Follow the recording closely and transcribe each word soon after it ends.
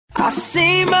I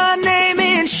see my name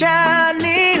in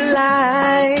shining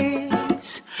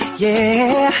lights.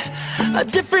 Yeah, a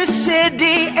different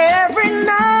city every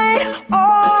night.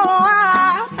 Oh,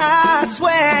 I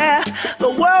swear the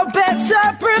world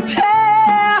better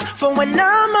prepare for when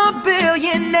I'm a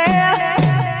billionaire.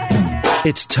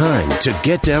 It's time to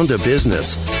get down to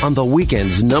business on the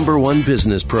weekend's #1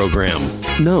 business program.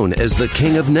 Known as the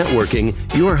King of Networking,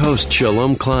 your host,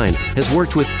 Shalom Klein, has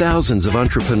worked with thousands of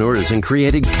entrepreneurs and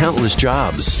created countless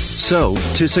jobs. So,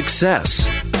 to success.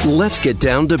 Let's get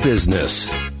down to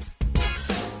business.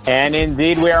 And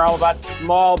indeed, we are all about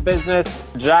small business,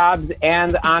 jobs,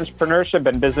 and entrepreneurship.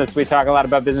 In business, we talk a lot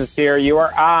about business here. You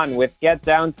are on with Get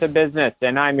Down to Business,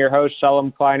 and I'm your host,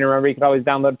 Shalom Klein. Remember, you can always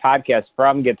download podcasts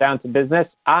from Get Down to Business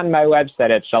on my website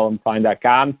at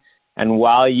shalomklein.com. And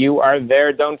while you are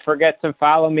there, don't forget to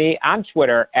follow me on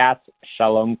Twitter at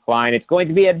Shalom Klein. It's going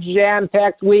to be a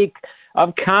jam-packed week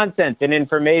of content and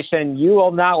information you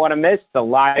will not want to miss. The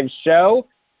live show.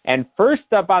 And first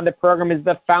up on the program is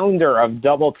the founder of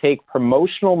Double Take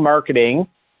Promotional Marketing,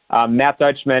 Matt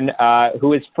Dutchman,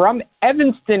 who is from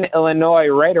Evanston, Illinois,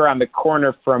 right around the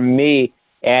corner from me.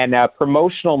 And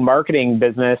promotional marketing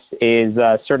business is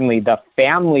certainly the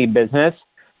family business.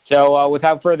 So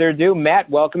without further ado, Matt,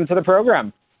 welcome to the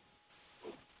program.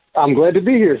 I'm glad to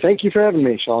be here. Thank you for having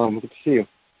me, Shalom. Good to see you.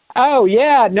 Oh,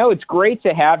 yeah. No, it's great to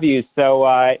have you. So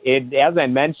as I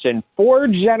mentioned, 4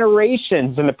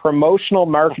 generations in the promotional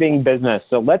marketing business.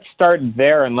 So let's start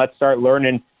there and let's start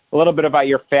learning a little bit about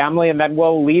your family, and then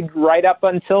we'll lead right up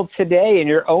until today in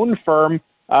your own firm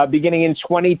beginning in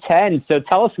 2010. So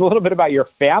tell us a little bit about your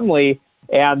family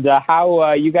and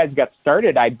how you guys got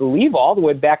started, I believe, all the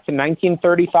way back to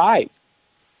 1935.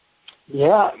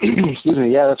 Yeah, excuse me.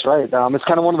 Yeah, that's right. It's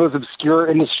kind of one of those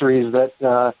obscure industries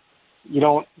that you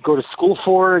don't go to school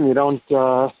for, and you don't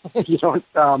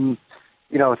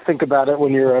think about it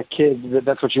when you're a kid that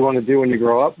that's what you want to do when you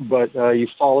grow up, but you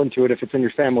fall into it if it's in your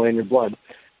family and your blood.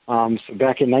 So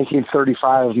back in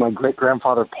 1935, my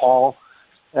great-grandfather Paul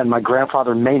and my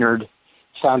grandfather Maynard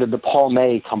founded the Paul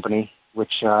May Company,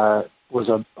 which was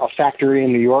a factory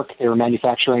in New York. They were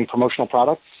manufacturing promotional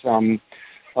products, a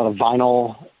lot of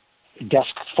vinyl,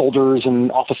 desk folders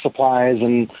and office supplies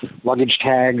and luggage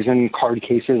tags and card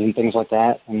cases and things like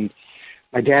that. And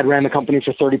my dad ran the company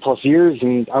for 30 plus years,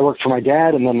 and I worked for my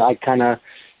dad, and then I kind of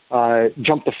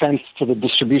jumped the fence to the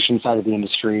distribution side of the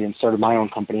industry and started my own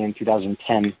company in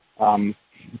 2010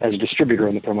 as a distributor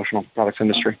in the promotional products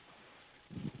industry.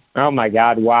 Oh my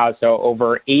God! Wow. So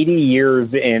over 80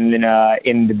 years in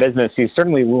the business, you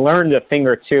certainly learned a thing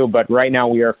or two. But right now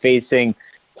we are facing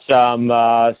some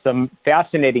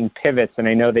fascinating pivots, and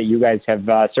I know that you guys have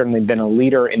certainly been a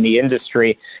leader in the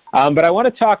industry. But I want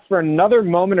to talk for another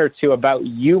moment or two about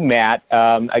you, Matt.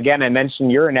 Again, I mentioned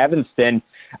you're in Evanston,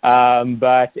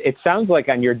 but it sounds like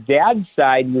on your dad's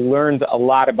side you learned a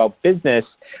lot about business.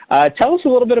 Tell us a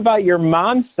little bit about your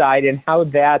mom's side and how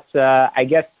that, I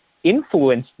guess,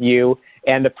 influenced you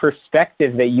and the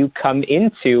perspective that you come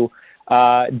into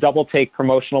Double Take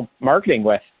Promotional Marketing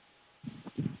with.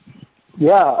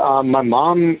 Yeah, my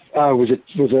mom was a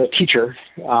teacher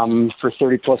for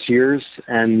 30 plus years,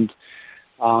 and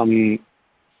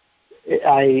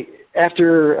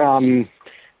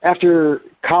after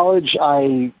college,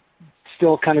 I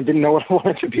still kind of didn't know what I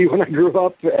wanted to be when I grew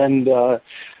up, and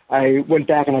I went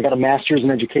back and I got a master's in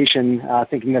education,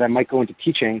 thinking that I might go into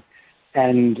teaching,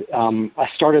 and I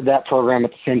started that program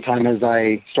at the same time as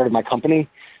I started my company.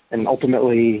 And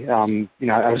ultimately, I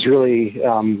was really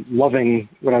loving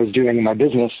what I was doing in my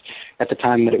business at the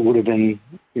time that it would have been,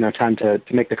 time to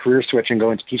make the career switch and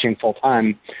go into teaching full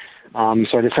time.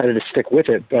 So I decided to stick with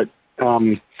it. But,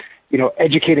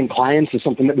 educating clients is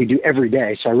something that we do every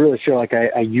day. So I really feel like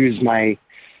I use my,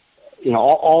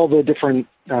 all the different,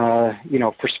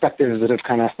 perspectives that have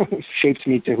kind of shaped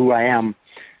me to who I am.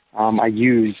 I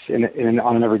use on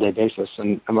an everyday basis,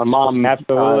 and my mom,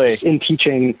 absolutely, in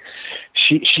teaching,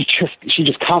 she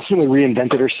just constantly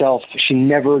reinvented herself. She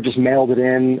never just mailed it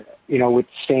in, with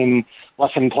the same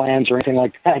lesson plans or anything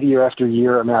like that year after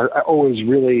year. I mean, I always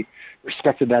really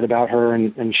respected that about her,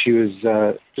 and she was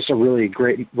just a really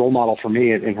great role model for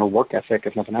me in her work ethic,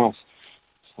 if nothing else.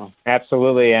 So.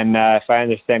 Absolutely, and if I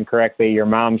understand correctly, your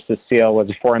mom, Cecile, was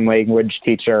a foreign language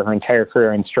teacher her entire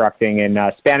career, instructing in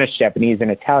Spanish, Japanese, and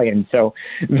Italian. So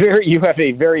you have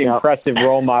a very impressive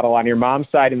role model on your mom's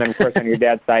side, and then, of course, on your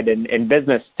dad's side in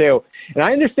business, too. And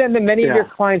I understand that many of your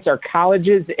clients are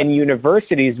colleges and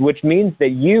universities, which means that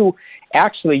you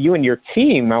and your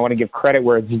team, I want to give credit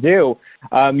where it's due,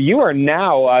 you are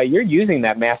now, you're using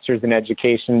that master's in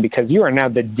education because you are now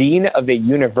the dean of a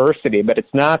university, but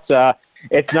it's not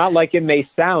it's not like it may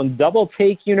sound. Double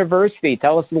Take University.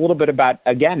 Tell us a little bit about,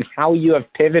 again, how you have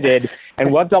pivoted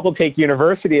and what Double Take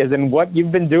University is and what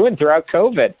you've been doing throughout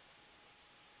COVID.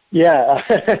 Yeah,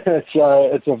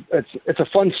 it's a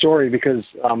fun story because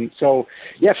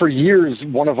for years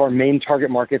one of our main target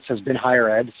markets has been higher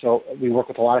ed. So we work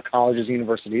with a lot of colleges and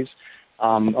universities,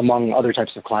 among other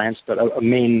types of clients, but a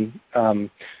main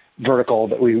vertical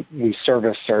that we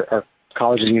service are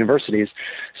colleges and universities.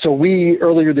 So we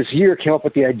earlier this year came up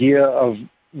with the idea of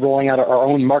rolling out our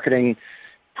own marketing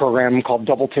program called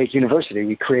Double Take University.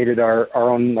 We created our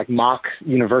own like mock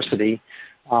university.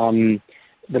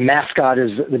 The mascot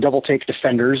is the Double Take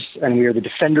Defenders, and we are the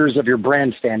defenders of your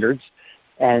brand standards.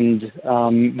 And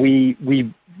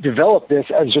we developed this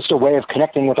as just a way of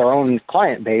connecting with our own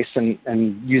client base and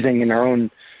using in our own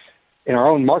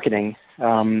marketing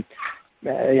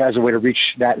as a way to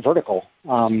reach that vertical.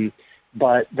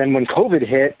 But then when COVID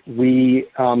hit, we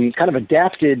kind of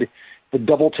adapted the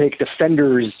Double Take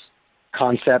Defenders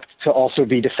concept to also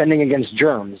be defending against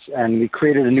germs. And we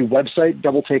created a new website,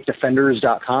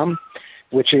 doubletakedefenders.com,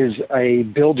 which is a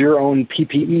build your own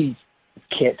PPE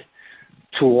kit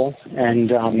tool.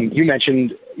 And you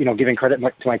mentioned, giving credit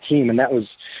to my team, and that was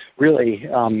really,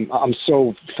 I'm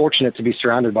so fortunate to be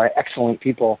surrounded by excellent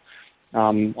people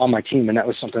on my team, and that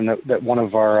was something that one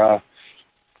of our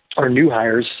new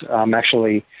hires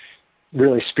actually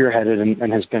really spearheaded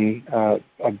and has been a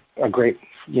great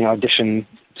addition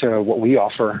to what we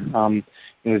offer.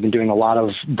 We've been doing a lot of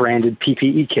branded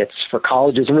PPE kits for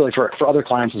colleges and really for other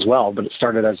clients as well. But it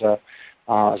started as a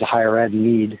higher ed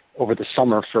need over the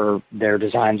summer for their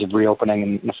designs of reopening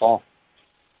in the fall.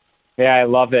 Yeah, I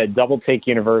love it. Double Take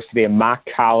University, a mock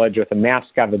college with a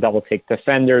mascot, the Double Take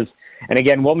Defenders. And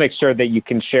again, we'll make sure that you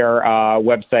can share a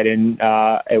website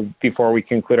before we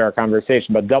conclude our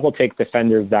conversation. But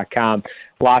doubletakedefenders.com,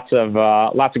 lots of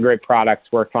great products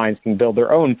where clients can build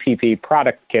their own PPE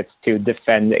product kits to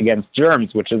defend against germs,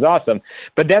 which is awesome.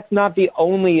 But that's not the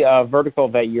only vertical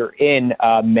that you're in,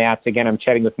 Matt. Again, I'm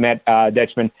chatting with Matt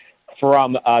Deitchman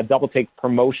from Double Take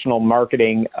Promotional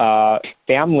Marketing,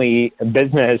 family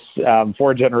business,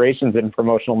 4 generations in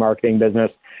promotional marketing business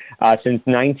since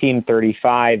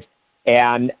 1935.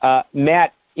 And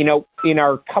Matt, in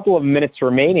our couple of minutes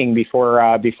remaining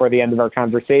before the end of our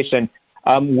conversation,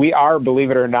 we are, believe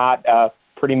it or not,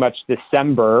 pretty much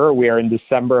December. We are in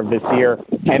December of this year,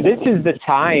 and this is the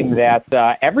time that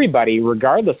everybody,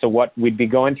 regardless of what we'd be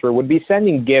going through, would be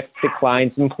sending gifts to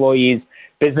clients, employees,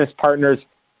 business partners.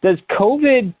 Does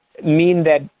COVID mean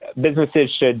that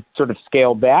businesses should sort of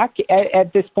scale back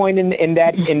at this point in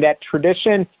that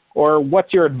tradition, or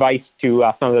what's your advice to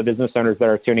some of the business owners that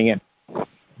are tuning in?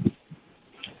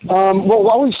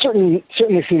 While we've certainly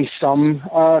seen some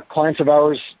clients of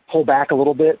ours pull back a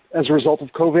little bit as a result of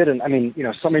COVID, and I mean,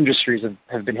 some industries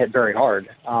have been hit very hard.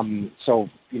 So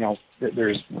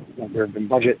there have been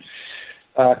budget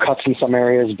cuts in some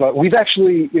areas, but we've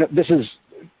actually, this is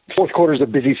fourth quarter is a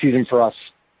busy season for us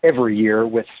every year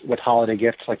with holiday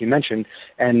gifts, like you mentioned,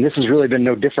 and this has really been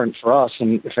no different for us.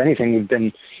 And if anything,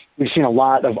 we've seen a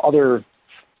lot of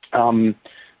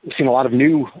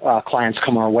new clients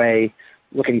come our way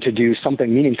looking to do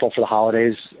something meaningful for the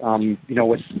holidays.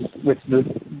 With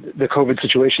the COVID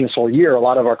situation this whole year, a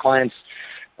lot of our clients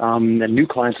and new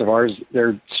clients of ours,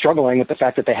 they're struggling with the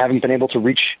fact that they haven't been able to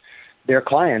reach their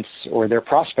clients or their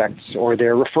prospects or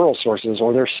their referral sources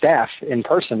or their staff in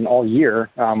person all year,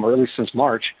 or at least since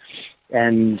March.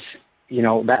 And,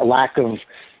 that lack of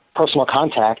personal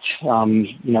contact,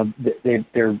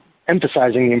 they're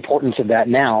emphasizing the importance of that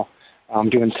now,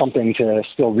 doing something to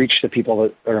still reach the people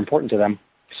that are important to them.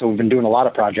 So we've been doing a lot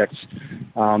of projects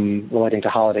relating to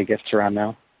holiday gifts around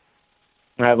now.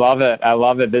 I love it.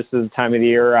 This is the time of the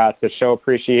year to show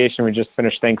appreciation. We just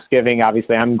finished Thanksgiving.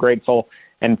 Obviously, I'm grateful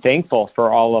and thankful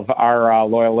for all of our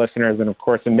loyal listeners and, of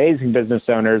course, amazing business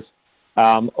owners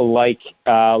like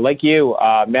you,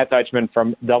 Matt Deitchman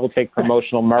from Double Take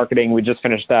Promotional Marketing. We just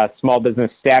finished Small Business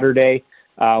Saturday.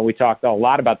 We talked a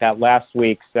lot about that last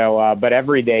week, but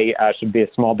every day should be a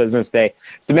small business day.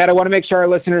 So, Matt, I want to make sure our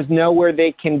listeners know where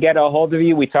they can get a hold of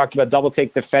you. We talked about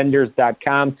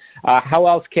doubletakedefenders.com. How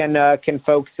else can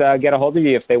folks get a hold of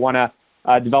you if they want to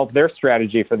develop their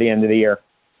strategy for the end of the year?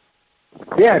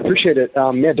 Yeah, I appreciate it.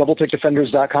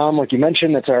 Doubletakedefenders.com, like you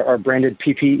mentioned, that's our branded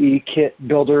PPE kit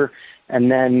builder. And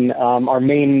then our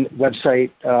main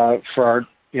website for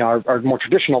our more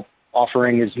traditional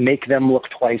offering is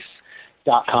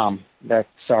MakeThemLookTwice.com. That's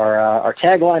our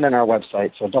tagline and our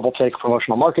website. So Double Take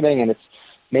Promotional Marketing, and it's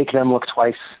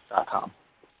MakeThemLookTwice.com.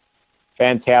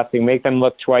 Fantastic.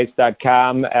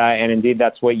 MakeThemLookTwice.com. And indeed,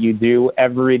 that's what you do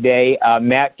every day.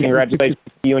 Matt, congratulations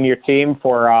to you and your team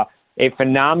for a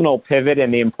phenomenal pivot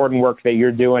and the important work that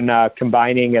you're doing,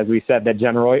 combining, as we said, that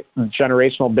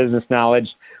generational business knowledge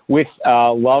with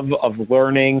love of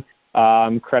learning.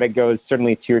 Credit goes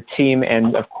certainly to your team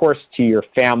and, of course, to your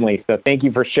family. So thank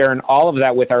you for sharing all of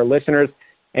that with our listeners.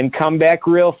 And come back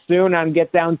real soon on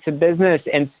Get Down to Business.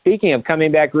 And speaking of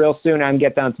coming back real soon on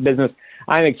Get Down to Business,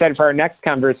 I'm excited for our next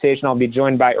conversation. I'll be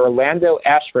joined by Orlando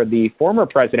Ashford, the former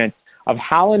president of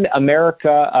Holland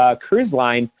America Cruise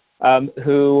Line,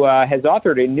 who has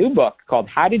authored a new book called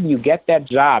How Did You Get That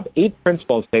Job? 8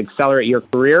 Principles to Accelerate Your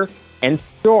Career and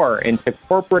Soar into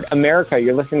Corporate America.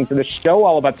 You're listening to the show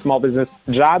all about small business,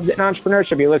 jobs, and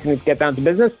entrepreneurship. You're listening to Get Down to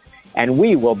Business, and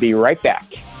we will be right back.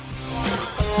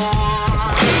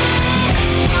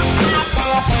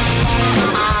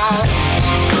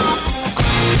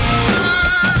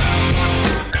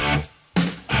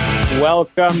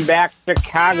 Welcome back,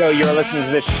 Chicago. You're listening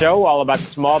to the show all about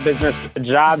small business,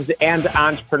 jobs, and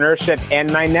entrepreneurship.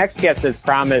 And my next guest, as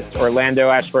promised,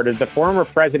 Orlando Ashford, is the former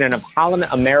president of Holland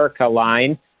America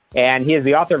Line, and he is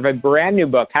the author of a brand new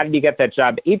book, How Did You Get That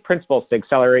Job? 8 Principles to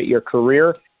Accelerate Your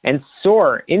Career and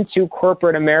Soar into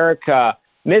Corporate America.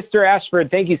 Mr.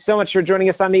 Ashford, thank you so much for joining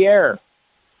us on the air.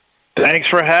 Thanks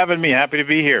for having me. Happy to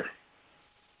be here.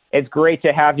 It's great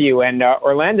to have you. And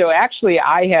Orlando, actually,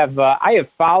 I have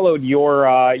followed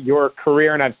your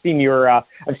career, and I've seen your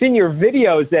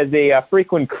videos as a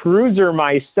frequent cruiser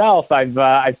myself.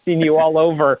 I've seen you all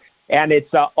over, and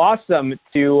it's awesome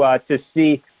to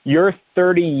see your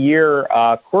 30-year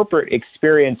corporate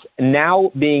experience now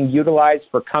being utilized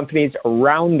for companies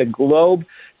around the globe.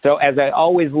 So as I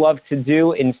always love to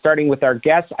do in starting with our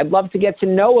guests, I'd love to get to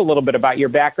know a little bit about your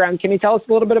background. Can you tell us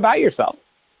a little bit about yourself?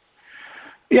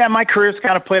 Yeah, my career's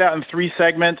kind of played out in 3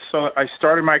 segments. So I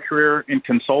started my career in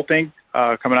consulting,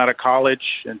 coming out of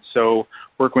college, and so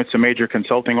working with some major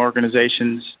consulting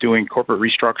organizations, doing corporate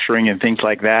restructuring and things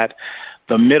like that.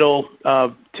 The middle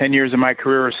 10 years of my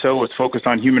career or so was focused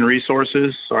on human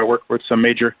resources. So I worked with some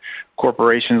major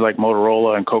corporations like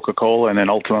Motorola and Coca-Cola, and then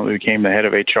ultimately became the head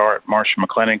of HR at Marsh &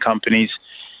 McLennan Companies.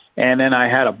 And then I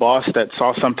had a boss that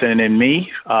saw something in me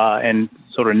and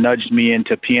sort of nudged me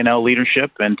into P&L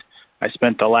leadership, and I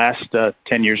spent the last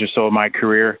 10 years or so of my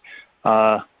career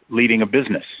leading a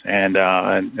business, and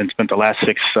spent the last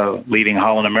 6 leading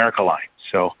Holland America Line.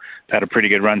 So I've had a pretty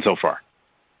good run so far.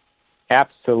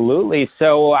 Absolutely.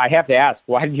 So I have to ask,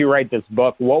 why did you write this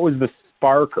book? What was the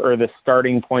spark or the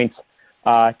starting point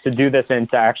to do this and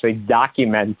to actually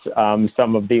document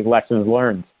some of the lessons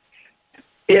learned?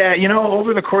 Yeah,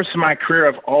 over the course of my career,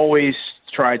 I've always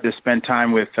tried to spend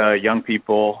time with young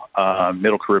people,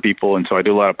 middle career people, and so I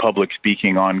do a lot of public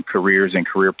speaking on careers and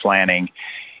career planning.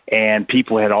 And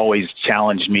people had always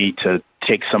challenged me to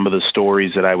take some of the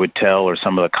stories that I would tell or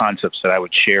some of the concepts that I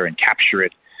would share and capture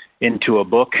it into a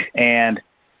book. And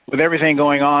with everything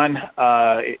going on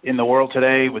in the world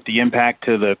today, with the impact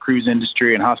to the cruise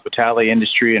industry and hospitality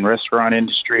industry and restaurant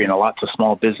industry and lots of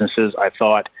small businesses, I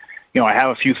thought, I have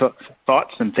a few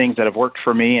thoughts and things that have worked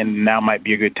for me, and now might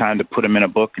be a good time to put them in a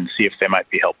book and see if they might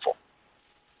be helpful.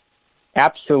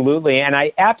 Absolutely. And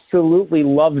I absolutely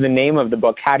love the name of the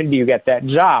book, How Did You Get That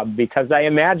Job? Because I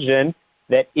imagine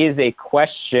that is a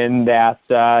question that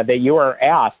you are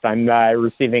asked. I'm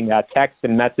receiving texts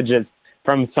and messages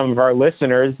from some of our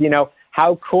listeners.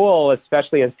 How cool,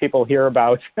 especially as people hear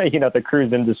about, the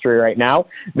cruise industry right now,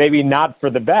 maybe not for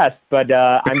the best, but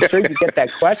I'm sure you get that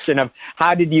question of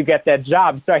how did you get that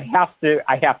job? So I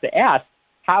have to ask,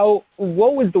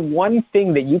 what was the one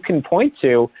thing that you can point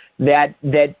to that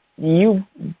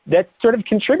sort of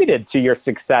contributed to your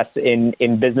success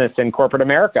in business in corporate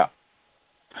America?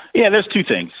 Yeah, there's 2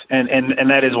 things. And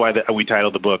that is why we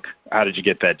titled the book, How Did You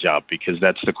Get That Job? Because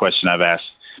that's the question I've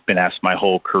been asked my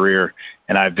whole career.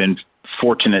 And I've been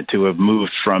fortunate to have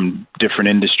moved from different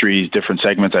industries, different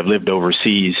segments. I've lived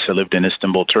overseas. I lived in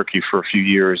Istanbul, Turkey for a few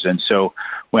years. And so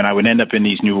when I would end up in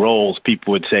these new roles,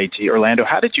 people would say to you, Orlando,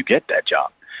 how did you get that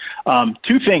job?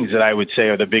 2 things that I would say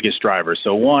are the biggest drivers.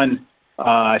 So one,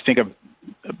 I think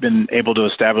I've been able to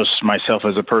establish myself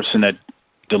as a person that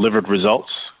delivered results,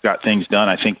 got things done.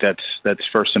 I think that's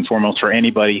first and foremost for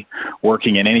anybody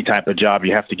working in any type of job.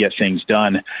 You have to get things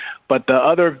done. But the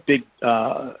other big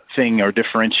thing or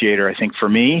differentiator, I think, for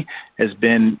me has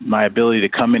been my ability to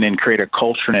come in and create a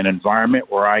culture and an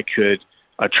environment where I could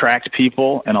attract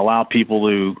people and allow people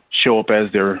to show up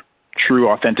as their true,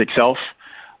 authentic self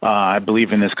I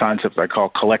believe in this concept I call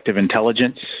collective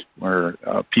intelligence, where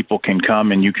people can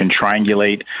come and you can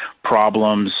triangulate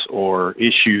problems or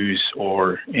issues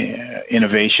or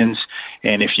innovations.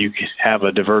 And if you have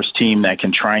a diverse team that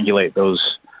can triangulate those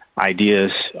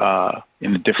ideas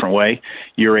in a different way,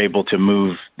 you're able to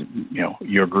move,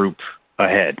 your group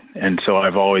ahead. And so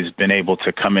I've always been able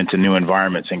to come into new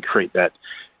environments and create that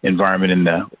environment in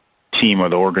the team or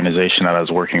the organization that I was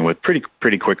working with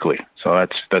pretty quickly. So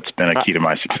that's been a key to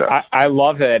my success. I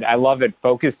love it. I love it,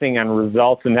 focusing on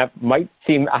results, and that might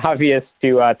seem obvious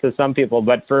to some people,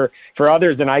 but for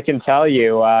others, and I can tell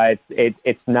you,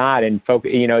 it's not. And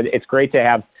it's great to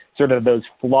have sort of those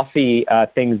fluffy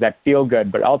things that feel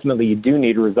good, but ultimately you do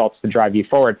need results to drive you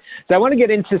forward. So I want to get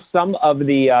into some of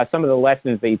the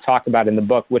lessons that you talk about in the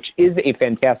book, which is a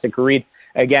fantastic read.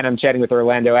 Again, I'm chatting with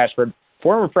Orlando Ashford,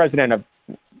 former president of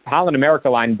Holland America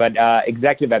Line, but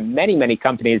executive at many, many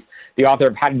companies, the author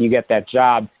of How Did You Get That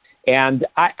Job? And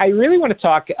I really want to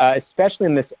talk, especially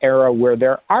in this era where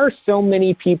there are so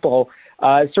many people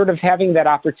sort of having that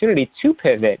opportunity to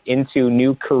pivot into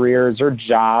new careers or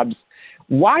jobs.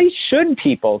 Why should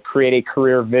people create a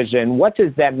career vision? What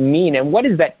does that mean? And what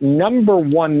is that number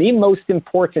one, the most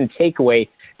important takeaway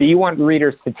that you want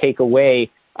readers to take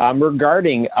away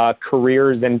regarding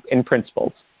careers and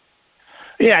principles?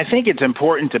 Yeah, I think it's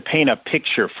important to paint a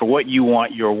picture for what you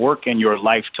want your work and your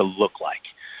life to look like.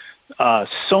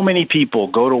 So many people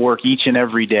go to work each and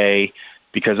every day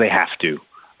because they have to.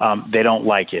 They don't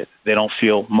like it. They don't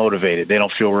feel motivated. They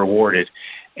don't feel rewarded.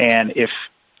 And if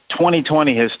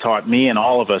 2020 has taught me and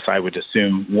all of us, I would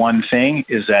assume, one thing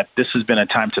is that this has been a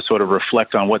time to sort of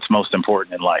reflect on what's most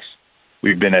important in life.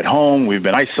 We've been at home. We've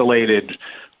been isolated.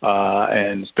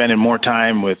 And spending more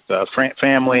time with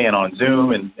family and on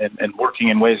Zoom and working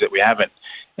in ways that we haven't.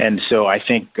 And so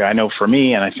I know for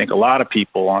me, and I think a lot of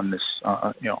people on this,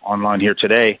 online here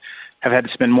today, have had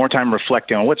to spend more time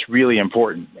reflecting on what's really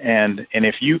important. And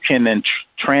if you can then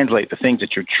translate the things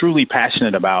that you're truly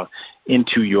passionate about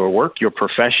into your work, your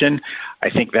profession,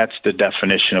 I think that's the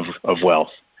definition of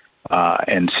wealth.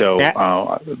 And so,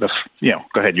 go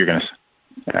ahead. You're going to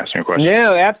ask me a question.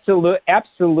 No,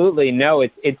 absolutely. No,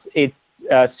 it's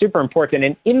super important.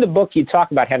 And in the book, you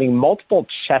talk about having multiple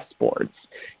chessboards.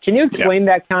 Can you explain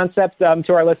that concept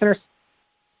to our listeners?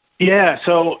 Yeah,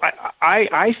 so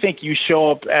I think you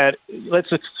show up at, let's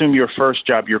assume your first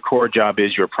job, your core job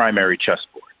is your primary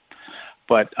chessboard.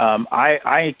 But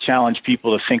I challenge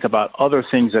people to think about other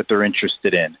things that they're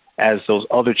interested in as those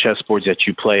other chessboards that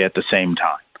you play at the same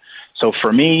time. So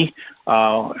for me,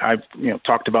 I've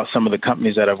talked about some of the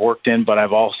companies that I've worked in, but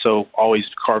I've also always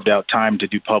carved out time to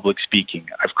do public speaking.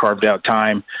 I've carved out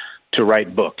time to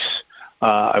write books.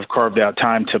 I've carved out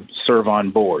time to serve on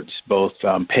boards, both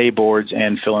pay boards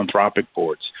and philanthropic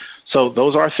boards. So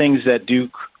those are things that do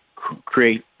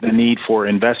create the need for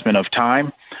investment of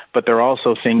time, but they're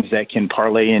also things that can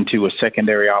parlay into a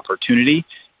secondary opportunity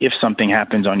if something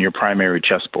happens on your primary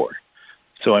chessboard.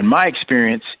 So in my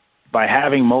experience, by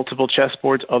having multiple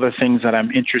chessboards, other things that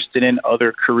I'm interested in,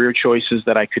 other career choices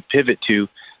that I could pivot to,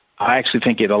 I actually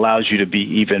think it allows you to be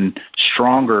even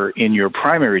stronger in your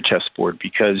primary chessboard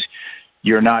because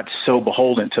you're not so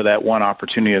beholden to that one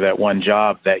opportunity or that one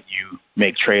job that you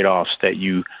make trade-offs, that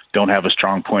you don't have a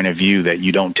strong point of view, that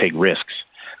you don't take risks.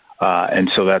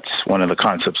 And so that's one of the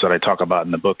concepts that I talk about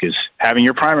in the book is having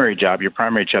your primary job, your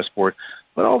primary chessboard,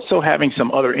 but also having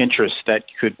some other interests that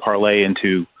could parlay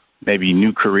into maybe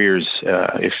new careers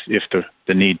if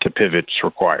the need to pivot is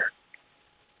required.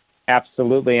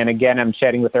 Absolutely. And again, I'm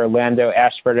chatting with Orlando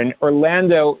Ashford. And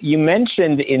Orlando, you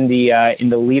mentioned in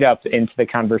the lead up into the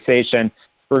conversation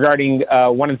regarding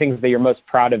one of the things that you're most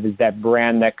proud of is that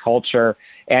brand, that culture.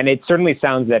 And it certainly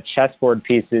sounds that chessboard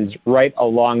piece is right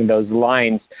along those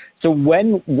lines. So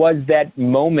when was that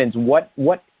moment? What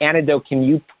anecdote can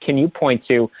you point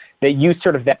to that you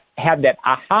sort of had that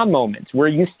aha moment where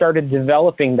you started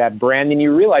developing that brand and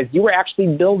you realized you were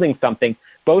actually building something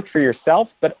both for yourself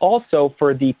but also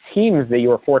for the teams that you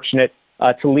were fortunate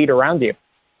to lead around you?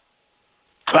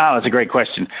 Wow, that's a great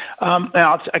question.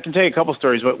 Now I can tell you a couple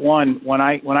stories, but one, when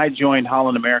I joined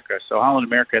Holland America, so Holland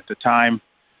America at the time,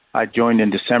 I joined in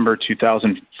December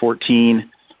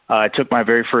 2014. I took my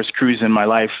very first cruise in my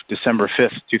life, December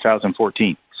 5th,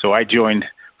 2014. So I joined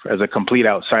as a complete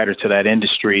outsider to that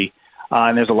industry,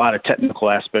 and there's a lot of technical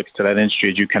aspects to that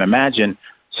industry, as you can imagine.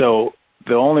 So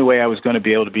the only way I was going to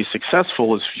be able to be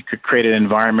successful is if you could create an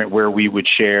environment where we would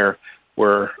share,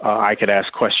 where I could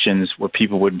ask questions, where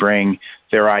people would bring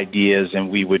their ideas, and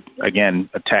we would, again,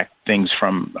 attack things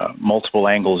from multiple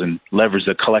angles and leverage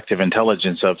the collective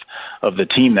intelligence of the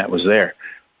team that was there.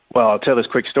 Well, I'll tell this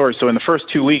quick story. So in the first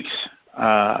 2 weeks,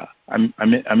 I'm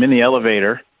in the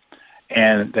elevator,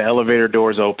 and the elevator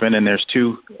doors open, and there's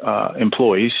two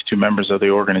employees, two members of the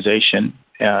organization,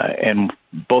 and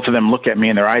both of them look at me,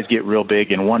 and their eyes get real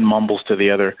big, and one mumbles to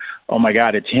the other, "Oh my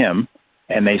God, it's him!"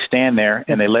 And they stand there,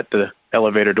 and they let the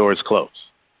elevator doors close.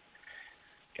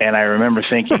 And I remember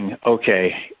thinking,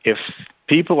 okay, if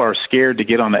people are scared to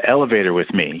get on the elevator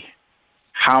with me,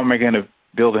 how am I going to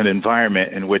build an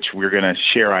environment in which we're going to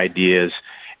share ideas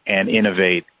and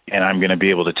innovate, and I'm going to be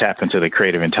able to tap into the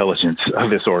creative intelligence of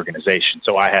this organization?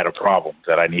 So I had a problem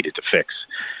that I needed to fix.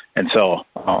 And so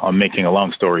I'm making a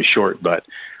long story short, but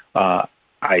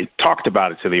I talked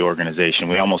about it to the organization.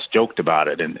 We almost joked about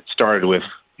it, and it started with,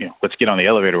 let's get on the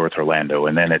elevator with Orlando,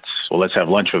 and then it's, let's have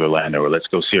lunch with Orlando, or let's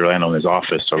go see Orlando in his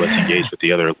office, or let's engage with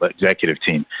the other executive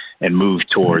team and move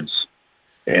towards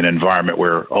an environment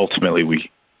where ultimately we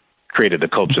created the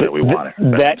culture that we wanted.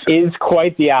 That is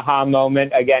quite the aha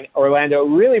moment. Again, Orlando,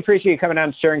 really appreciate you coming on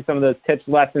and sharing some of those tips,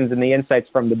 lessons, and the insights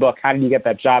from the book. How did you get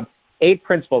that job? 8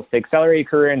 principles to accelerate your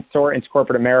career and soar into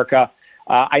corporate America.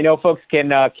 I know folks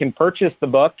can purchase the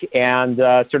book, and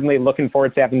certainly looking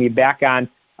forward to having you back on,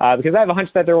 because I have a hunch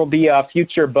that there will be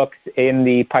future books in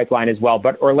the pipeline as well.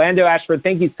 But Orlando Ashford,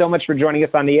 thank you so much for joining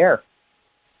us on the air.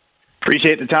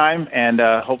 Appreciate the time, and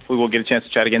hopefully we'll get a chance to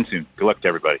chat again soon. Good luck to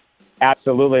everybody.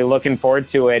 Absolutely. Looking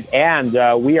forward to it.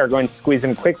 And we are going to squeeze in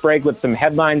a quick break with some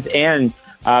headlines and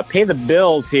pay the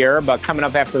bills here. But coming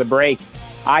up after the break,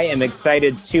 I am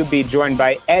excited to be joined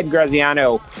by Ed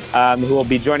Graziano, who will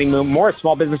be joining more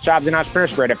small business jobs and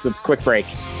entrepreneurship right after this quick break.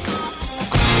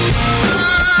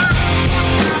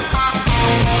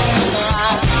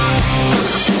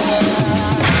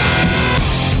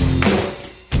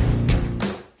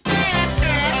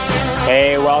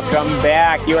 Hey, welcome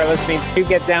back. You are listening to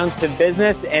Get Down to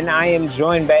Business, and I am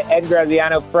joined by Ed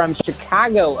Graziano from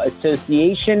Chicago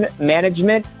Association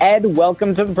Management. Ed,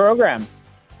 welcome to the program.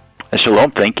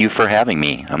 Shalom. Thank you for having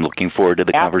me. I'm looking forward to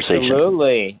the conversation.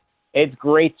 Absolutely. It's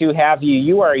great to have you.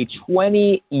 You are a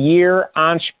 20-year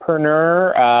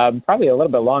entrepreneur, probably a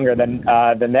little bit longer than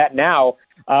that now.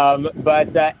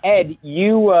 But Ed,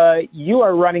 you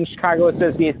are running Chicago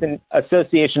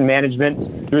Association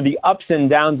Management through the ups and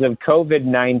downs of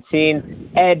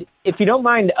COVID-19. Ed, if you don't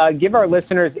mind, give our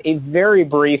listeners a very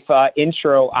brief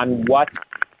intro on what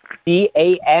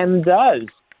CAM does.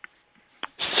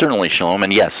 Certainly, Shalom.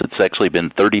 And yes, it's actually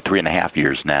been 33 and a half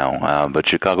years now. But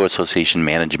Chicago Association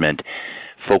Management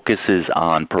focuses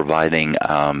on providing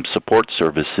support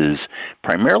services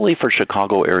primarily for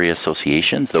Chicago area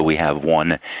associations, though we have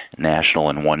one national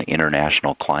and one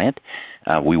international client.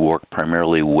 We work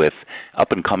primarily with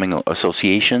up-and-coming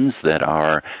associations that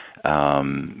are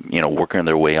working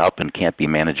their way up and can't be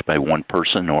managed by one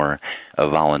person or a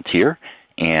volunteer,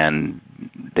 and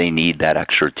they need that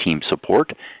extra team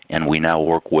support. And we now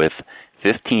work with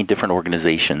 15 different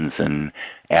organizations and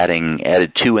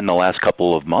added 2 in the last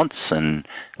couple of months and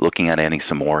looking at adding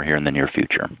some more here in the near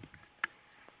future.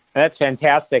 That's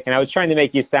fantastic. And I was trying to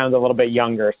make you sound a little bit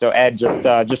younger. So Ed,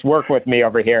 just work with me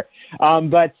over here.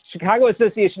 But Chicago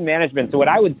Association Management, so what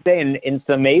I would say in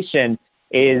summation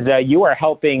is you are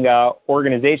helping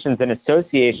organizations and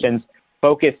associations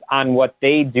focus on what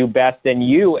they do best. And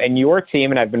you and your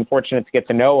team, and I've been fortunate to get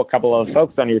to know a couple of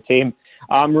folks on your team,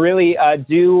 really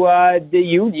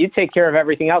you take care of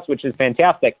everything else, which is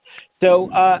fantastic. So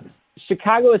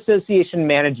Chicago Association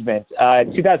Management,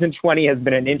 2020 has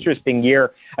been an interesting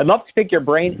year. I'd love to pick your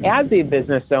brain as a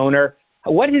business owner.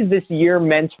 What has this year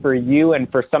meant for you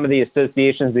and for some of the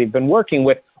associations that you've been working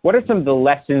with? What are some of the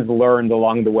lessons learned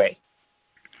along the way?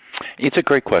 It's a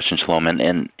great question, Shalom,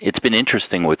 and it's been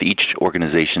interesting with each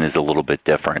organization is a little bit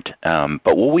different.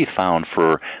 But what we found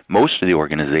for most of the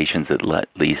organizations, at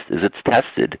least, is it's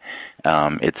tested.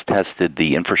 It's tested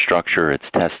the infrastructure. It's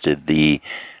tested the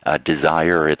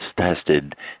desire. It's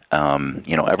tested,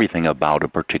 everything about a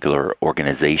particular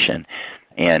organization.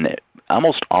 And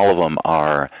almost all of them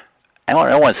are, I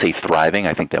don't want to say thriving.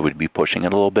 I think that would be pushing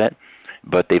it a little bit.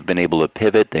 But they've been able to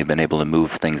pivot. They've been able to move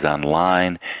things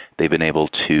online. They've been able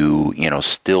to,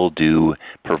 still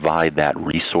provide that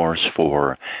resource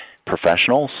for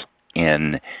professionals,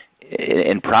 and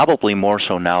probably more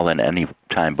so now than any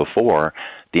time before,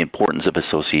 the importance of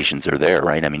associations are there,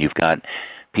 right? I mean, you've got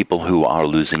people who are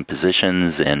losing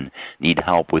positions and need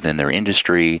help within their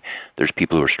industry. There's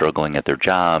people who are struggling at their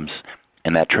jobs.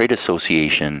 And that trade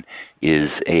association is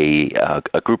a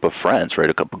group of friends, right?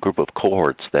 A group of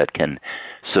cohorts that can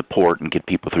support and get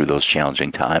people through those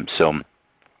challenging times. So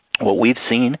what we've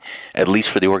seen, at least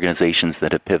for the organizations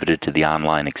that have pivoted to the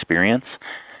online experience,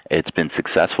 it's been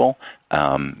successful.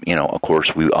 Of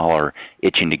course, we all are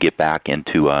itching to get back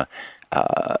into a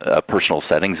personal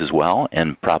settings as well,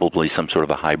 and probably some sort of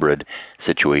a hybrid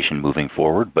situation moving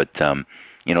forward. But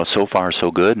so far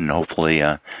so good, and hopefully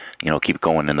keep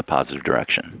going in the positive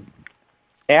direction.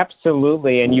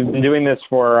 Absolutely, and you've been doing this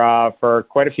for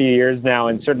quite a few years now,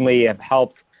 and certainly have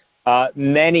helped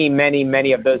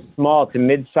many of those small to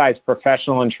mid-sized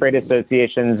professional and trade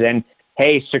associations. And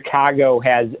hey, Chicago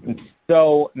has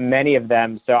so many of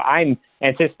them. So I'm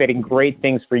anticipating great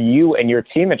things for you and your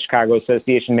team at Chicago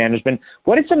Association Management.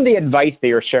 What is some of the advice that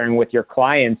you're sharing with your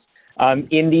clients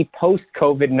in the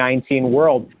post-COVID-19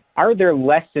 world? Are there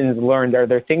lessons learned? Are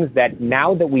there things that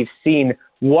now that we've seen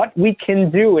what we can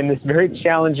do in this very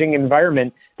challenging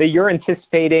environment that you're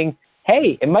anticipating,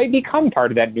 hey, it might become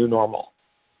part of that new normal?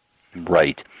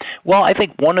 Right. Well, I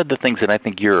think one of the things that I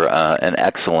think you're an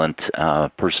excellent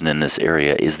person in this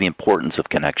area is the importance of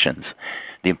connections,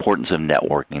 the importance of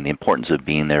networking, the importance of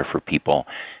being there for people.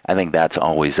 I think that's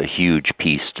always a huge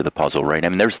piece to the puzzle, right? I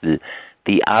mean, there's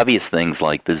the obvious things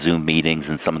like the Zoom meetings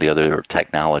and some of the other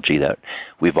technology that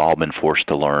we've all been forced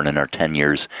to learn in our 10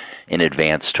 years in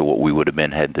advance to what we would have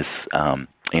been had this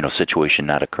situation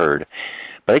not occurred.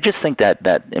 But I just think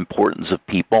that importance of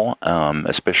people,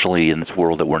 especially in this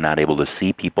world that we're not able to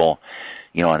see people,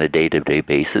 on a day-to-day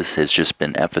basis, has just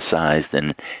been emphasized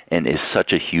and is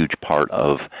such a huge part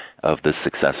of the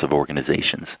success of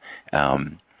organizations.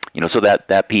 So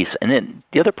that piece. And then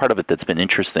the other part of it that's been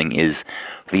interesting is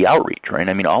the outreach, right?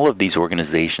 I mean, all of these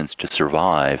organizations to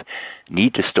survive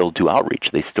need to still do outreach.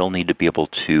 They still need to be able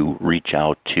to reach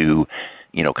out to,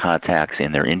 contacts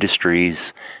in their industries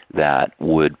that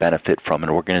would benefit from an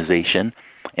organization.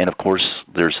 And of course,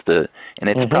 there's and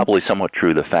it's probably somewhat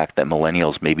true, the fact that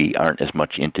millennials maybe aren't as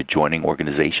much into joining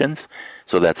organizations.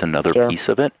 So that's another piece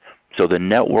of it. So the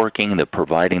networking, the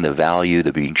providing the value,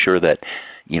 the being sure that,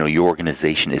 your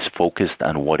organization is focused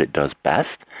on what it does best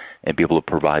and be able to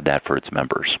provide that for its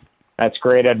members. That's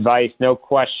great advice, no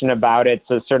question about it.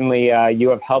 So certainly you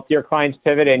have helped your clients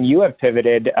pivot, and you have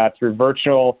pivoted through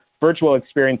virtual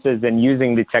experiences and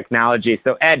using the technology.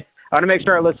 So Ed, I want to make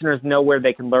sure our listeners know where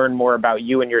they can learn more about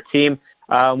you and your team.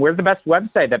 Where's the best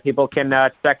website that people can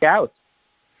check out?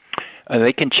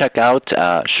 They can check out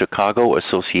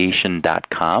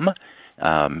chicagoassociation.com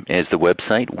as the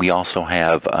website. We also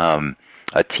have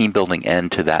a team-building end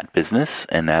to that business,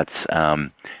 and that's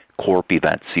Corp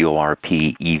Event,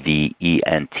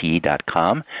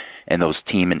 CORPEVENT.com. And those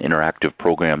team and interactive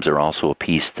programs are also a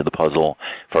piece to the puzzle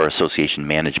for our association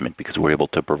management, because we're able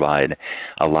to provide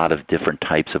a lot of different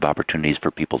types of opportunities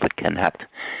for people to connect,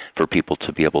 for people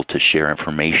to be able to share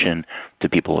information, to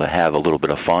people to have a little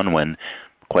bit of fun when,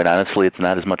 quite honestly, it's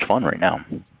not as much fun right now.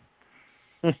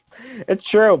 It's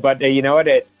true, but you know what?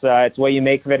 It's what you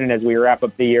make of it. And as we wrap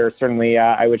up the year, certainly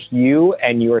I wish you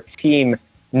and your team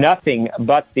nothing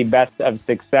but the best of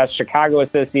success. Chicago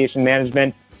Association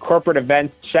Management, corporate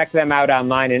events, check them out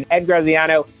online. And Ed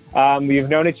Graziano, we've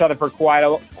known each other for quite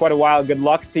a while. Good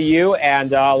luck to you,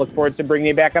 and look forward to bringing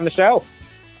you back on the show.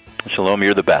 Shalom,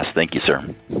 you're the best. Thank you, sir.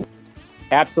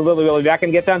 Absolutely. We'll be back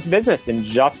and get down to business in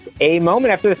just a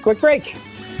moment after this quick break.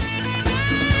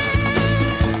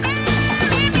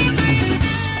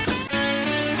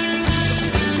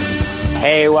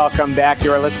 Hey, welcome back.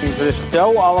 You are listening to the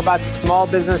show all about small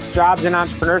business, jobs, and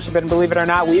entrepreneurship. And believe it or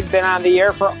not, we've been on the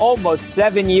air for almost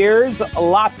 7 years.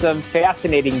 Lots of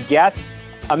fascinating guests,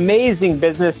 amazing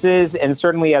businesses. And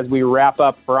certainly as we wrap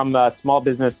up from Small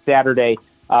Business Saturday,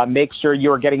 make sure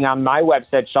you're getting on my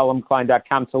website,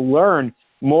 shalomklein.com, to learn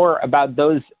more about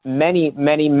those many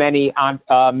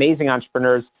amazing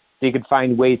entrepreneurs so you can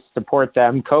find ways to support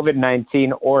them,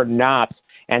 COVID-19 or not.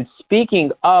 And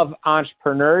speaking of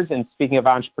entrepreneurs and speaking of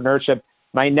entrepreneurship,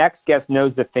 my next guest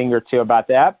knows a thing or two about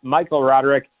that. Michael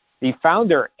Roderick, the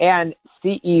founder and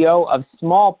CEO of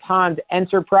Small Pond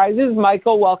Enterprises.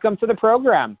 Michael, welcome to the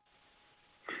program.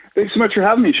 Thanks so much for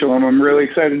having me, Shalom. I'm really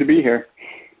excited to be here.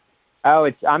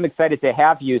 I'm excited to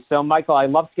have you. So, Michael,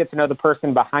 I'd love to get to know the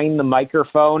person behind the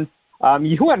microphone.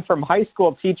 You went from high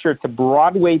school teacher to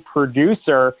Broadway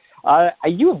producer.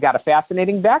 You have got a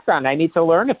fascinating background. I need to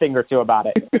learn a thing or two about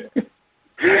it.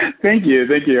 Thank you.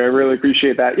 I really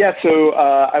appreciate that. Yeah, so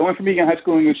I went from being a high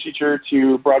school English teacher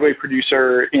to Broadway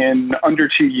producer in under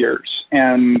 2 years.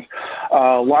 And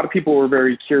a lot of people were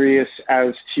very curious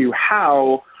as to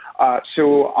how.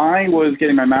 So I was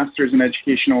getting my master's in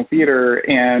educational theater,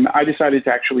 and I decided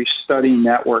to actually study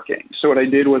networking. So what I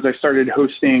did was I started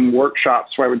hosting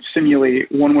workshops where I would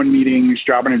simulate one-on-one meetings,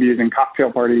 job interviews, and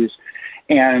cocktail parties.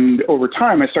 And over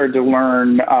time, I started to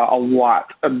learn a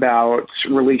lot about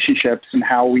relationships and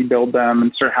how we build them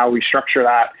and sort of how we structure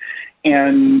that.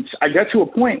 And I got to a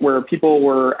point where people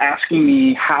were asking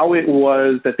me how it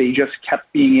was that they just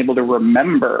kept being able to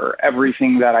remember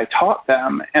everything that I taught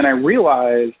them. And I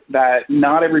realized that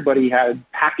not everybody had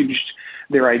packaged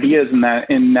their ideas in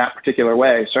that particular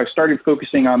way. So I started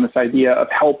focusing on this idea of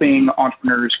helping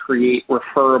entrepreneurs create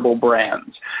referable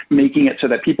brands, making it so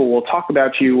that people will talk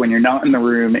about you when you're not in the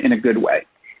room in a good way.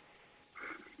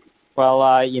 Well,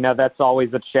 that's always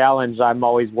a challenge. I'm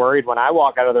always worried when I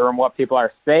walk out of the room what people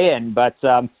are saying, but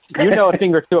you know a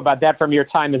thing or two about that from your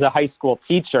time as a high school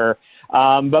teacher.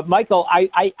 But Michael,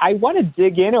 I want to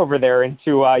dig in over there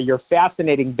into your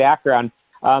fascinating background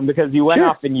because you went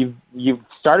off and you've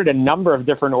started a number of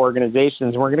different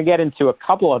organizations. We're going to get into a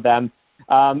couple of them.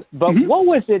 But what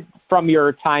was it from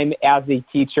your time as a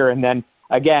teacher and then,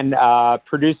 again,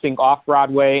 producing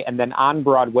off-Broadway and then on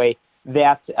Broadway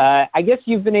that I guess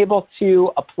you've been able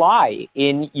to apply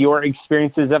in your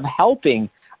experiences of helping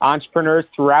entrepreneurs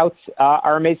throughout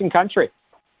our amazing country?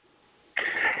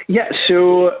 Yeah,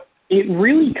 so it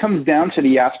really comes down to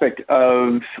the aspect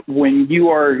of when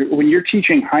you're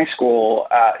teaching high school,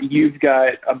 you've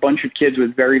got a bunch of kids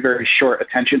with very, very short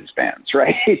attention spans,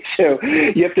 right? So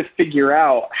you have to figure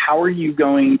out how are you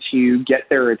going to get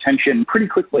their attention pretty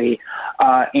quickly,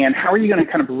 and how are you going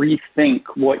to kind of rethink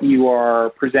what you are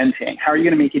presenting? How are you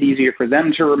going to make it easier for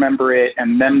them to remember it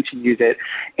and them to use it?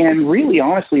 And really,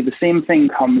 honestly, the same thing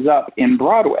comes up in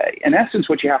Broadway. In essence,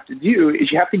 what you have to do is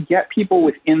you have to get people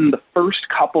within the first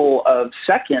couple of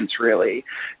seconds, really,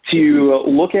 to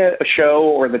look at a show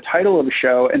or the title of a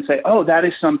show and say, oh, that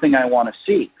is something I want to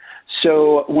see.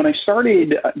 So when I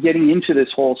started getting into this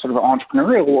whole sort of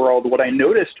entrepreneurial world, what I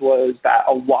noticed was that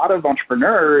a lot of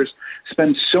entrepreneurs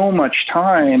spend so much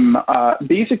time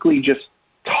basically just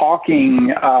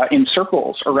talking in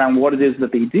circles around what it is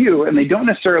that they do, and they don't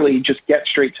necessarily just get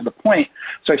straight to the point.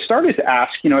 So I started to ask,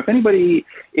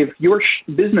 if your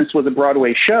business was a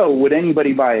Broadway show, would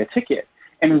anybody buy a ticket?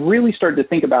 And really started to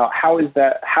think about how is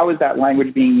that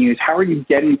language being used? How are you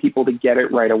getting people to get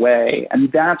it right away?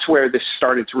 And that's where this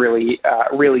started to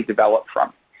really develop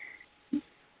from.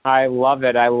 I love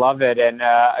it. And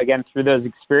again, through those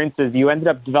experiences, you ended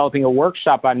up developing a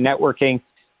workshop on networking,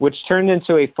 which turned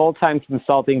into a full-time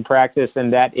consulting practice,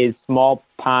 and that is Small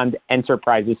Pond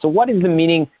Enterprises. So what is the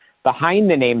meaning behind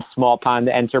the name Small Pond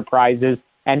Enterprises,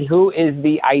 and who is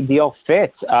the ideal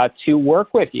fit to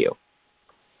work with you?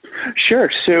 Sure.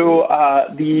 So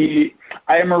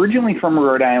I am originally from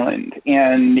Rhode Island,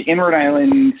 and in Rhode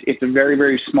Island, it's a very,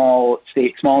 very small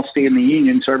state in the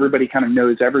union, so everybody kind of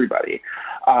knows everybody.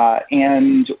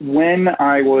 And when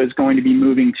I was going to be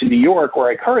moving to New York, where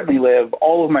I currently live,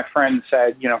 all of my friends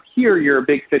said, here you're a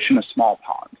big fish in a small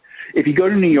pond. If you go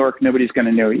to New York, nobody's going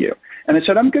to know you. And I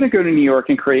said, I'm going to go to New York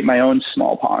and create my own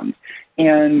small pond.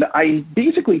 And I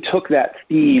basically took that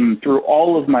theme through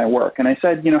all of my work. And I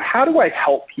said, how do I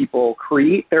help people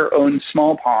create their own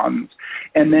small ponds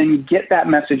and then get that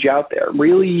message out there,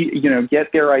 really, get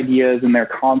their ideas and their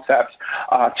concepts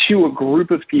to a group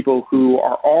of people who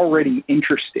are already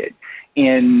interested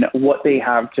in what they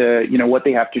have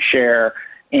to share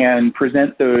and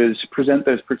present those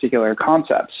particular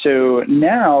concepts. So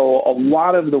now a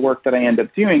lot of the work that I end up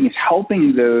doing is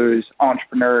helping those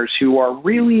entrepreneurs who are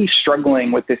really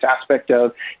struggling with this aspect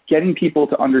of getting people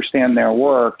to understand their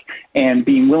work and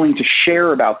being willing to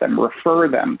share about them, refer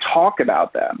them, talk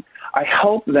about them. I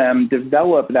help them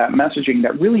develop that messaging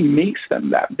that really makes them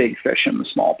that big fish in the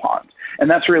small pond. And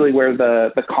that's really where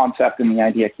the concept and the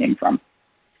idea came from.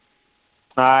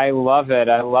 I love it.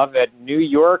 New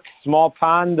York, small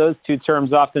pond, those two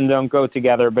terms often don't go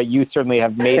together, but you certainly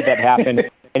have made that happen.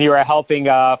 And you are helping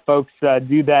folks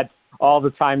do that all the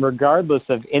time, regardless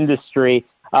of industry.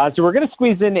 So we're going to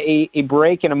squeeze in a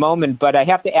break in a moment, but I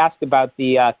have to ask about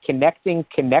the Connecting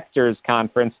Connectors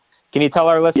Conference. Can you tell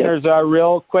our listeners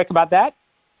real quick about that?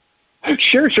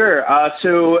 Sure.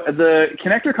 So the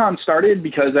ConnectorCon started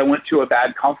because I went to a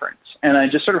bad conference, and I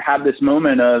just sort of had this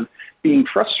moment of being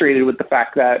frustrated with the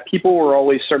fact that people were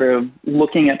always sort of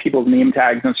looking at people's name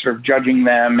tags and sort of judging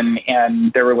them,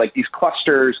 and there were like these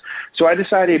clusters. So I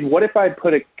decided, what if I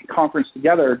put a conference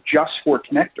together just for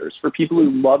connectors, for people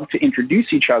who love to introduce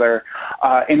each other,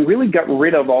 and really got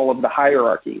rid of all of the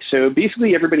hierarchy. So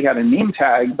basically everybody had a name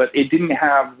tag, but it didn't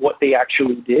have what they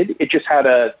actually did. It just had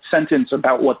a sentence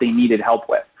about what they needed help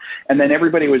with. And then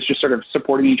everybody was just sort of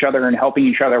supporting each other and helping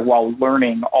each other while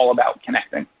learning all about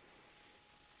connecting.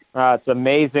 It's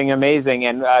amazing.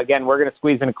 And again, we're going to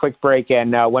squeeze in a quick break.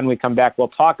 And when we come back, we'll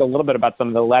talk a little bit about some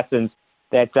of the lessons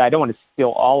that I don't want to steal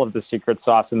all of the secret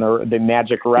sauce and the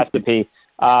magic recipe.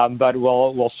 but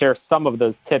we'll share some of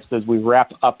those tips as we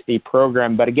wrap up the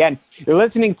program. But again, you're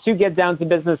listening to Get Down to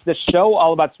Business, the show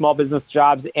all about small business,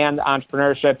 jobs, and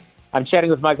entrepreneurship. I'm chatting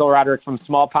with Michael Roderick from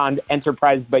Small Pond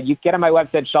Enterprises, but you can get on my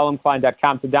website,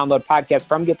 shalomklein.com, to download podcasts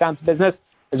from Get Down to Business,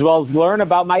 as well as learn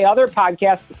about my other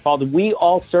podcast called We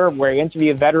All Serve, where I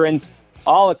interview veterans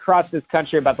all across this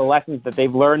country about the lessons that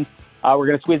they've learned. We're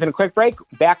going to squeeze in a quick break.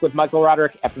 Back with Michael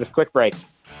Roderick after this quick break.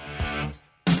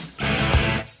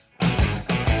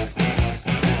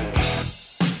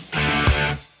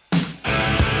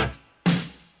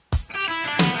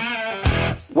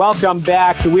 Welcome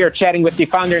back. We are chatting with the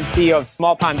founder and CEO of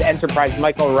Small Pond Enterprise,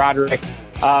 Michael Roderick.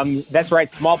 That's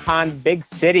right, Small Pond, big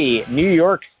city, New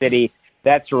York City.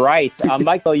 That's right.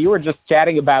 Michael, you were just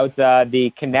chatting about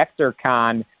the Connector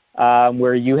Con,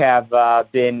 where you have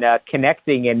been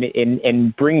connecting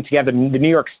and bringing together the New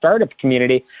York startup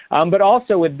community, but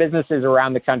also with businesses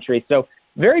around the country. So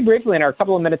very briefly, in our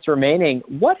couple of minutes remaining,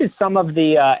 what is some of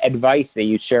the advice that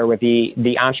you share with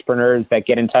the entrepreneurs that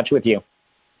get in touch with you?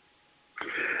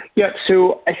 Yeah,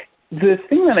 so the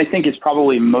thing that I think is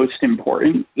probably most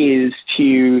important is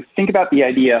to think about the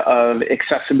idea of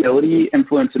accessibility,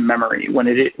 influence, and memory when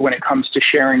it comes to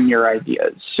sharing your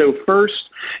ideas. So first,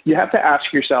 you have to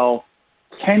ask yourself,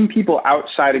 can people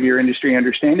outside of your industry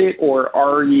understand it, or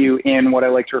are you in what I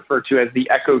like to refer to as the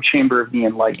echo chamber of the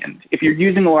enlightened? If you're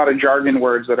using a lot of jargon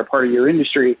words that are part of your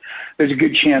industry, there's a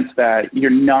good chance that you're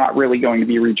not really going to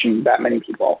be reaching that many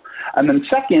people. And then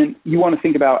second, you want to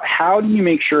think about how do you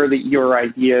make sure that your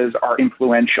ideas are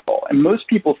influential? And most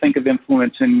people think of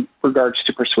influence in regards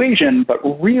to persuasion, but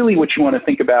really what you want to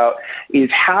think about is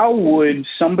how would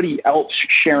somebody else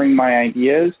sharing my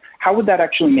ideas, how would that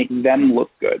actually make them look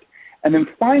good? And then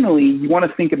finally, you want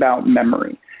to think about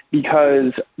memory,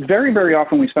 because very, very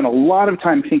often we spend a lot of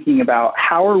time thinking about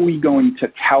how are we going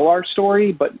to tell our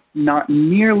story, but not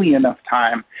nearly enough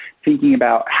time thinking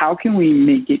about how can we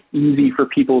make it easy for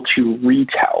people to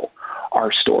retell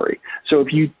our story. So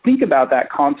if you think about that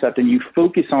concept and you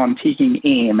focus on taking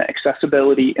aim,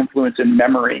 accessibility, influence, and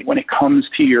memory when it comes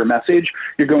to your message,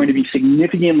 you're going to be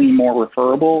significantly more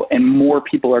referable and more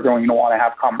people are going to want to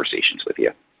have conversations with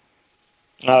you.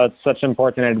 Oh, it's such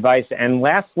important advice. And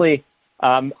lastly,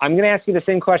 I'm going to ask you the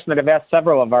same question that I've asked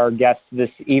several of our guests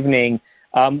this evening.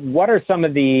 What are some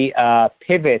of the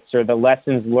pivots or the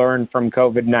lessons learned from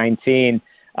COVID-19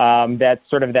 that's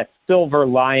sort of that silver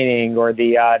lining or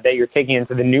the that you're taking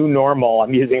into the new normal?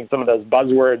 I'm using some of those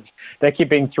buzzwords that keep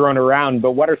being thrown around,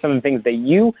 but what are some of the things that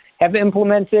you have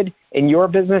implemented in your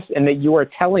business and that you are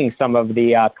telling some of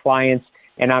the clients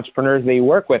and entrepreneurs that you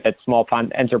work with at Small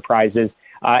Pond Enterprises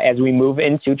as we move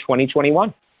into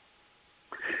 2021?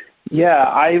 Yeah,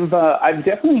 I've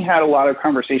definitely had a lot of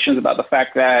conversations about the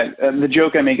fact that the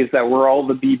joke I make is that we're all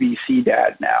the BBC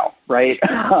dad now, right?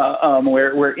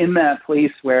 We're in that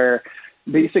place where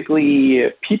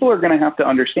basically people are going to have to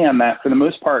understand that for the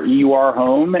most part you are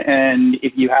home, and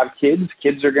if you have kids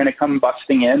are going to come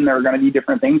busting in. There are going to be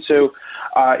different things. So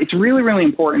it's really, really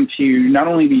important to not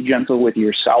only be gentle with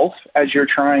yourself as you're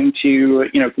trying to,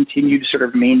 continue to sort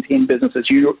of maintain business as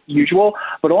usual,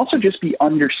 but also just be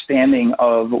understanding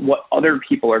of what other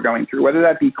people are going through, whether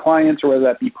that be clients or whether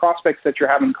that be prospects that you're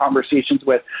having conversations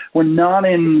with. We're not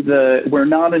in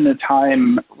a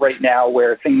time right now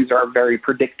where things are very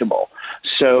predictable.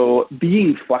 So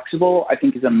being flexible, I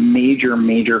think, is a major,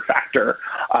 major factor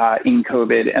in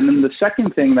COVID. And then the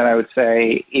second thing that I would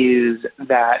say is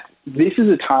that this is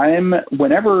a time,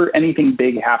 whenever anything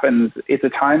big happens, it's a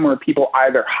time where people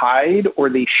either hide or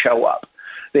they show up.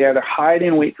 They either hide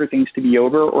and wait for things to be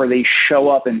over, or they show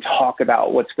up and talk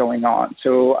about what's going on.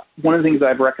 So one of the things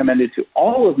I've recommended to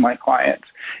all of my clients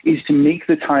is to make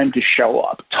the time to show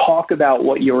up. Talk about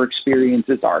what your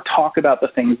experiences are. Talk about the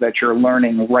things that you're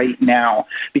learning right now,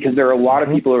 because there are a lot of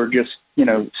people who are just,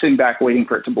 sitting back waiting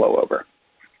for it to blow over.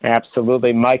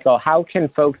 Absolutely. Michael, how can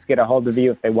folks get a hold of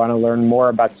you if they want to learn more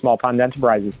about Small Pond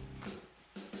Enterprises?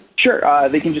 Sure.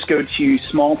 They can just go to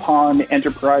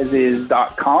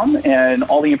smallpondenterprises.com, and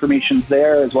all the information's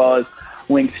there, as well as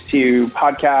links to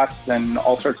podcasts and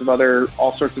all sorts of other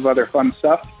fun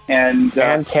stuff. And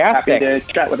happy to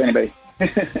chat with anybody.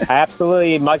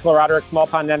 Absolutely. Michael Roderick,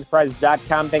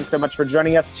 smallpondenterprises.com. Thanks so much for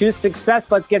joining us. To success.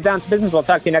 Let's get down to business. We'll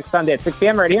talk to you next Sunday at 6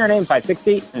 p.m. right here on AM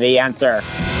 560, The Answer.